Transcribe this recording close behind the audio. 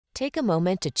Take a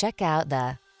moment to check out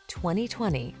the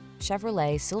 2020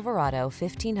 Chevrolet Silverado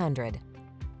 1500.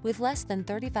 With less than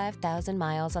 35,000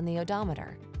 miles on the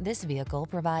odometer, this vehicle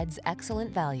provides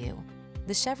excellent value.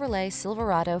 The Chevrolet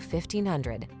Silverado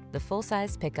 1500, the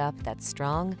full-size pickup that's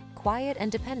strong, quiet,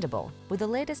 and dependable, with the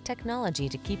latest technology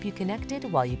to keep you connected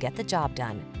while you get the job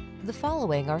done. The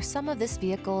following are some of this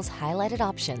vehicle's highlighted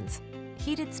options: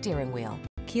 heated steering wheel,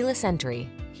 keyless entry,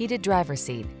 heated driver's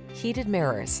seat, heated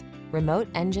mirrors, remote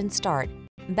engine start,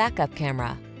 backup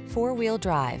camera, four-wheel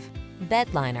drive,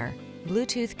 bed liner,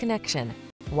 Bluetooth connection,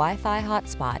 Wi-Fi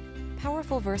hotspot.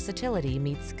 Powerful versatility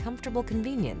meets comfortable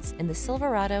convenience in the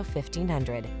Silverado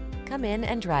 1500. Come in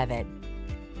and drive it.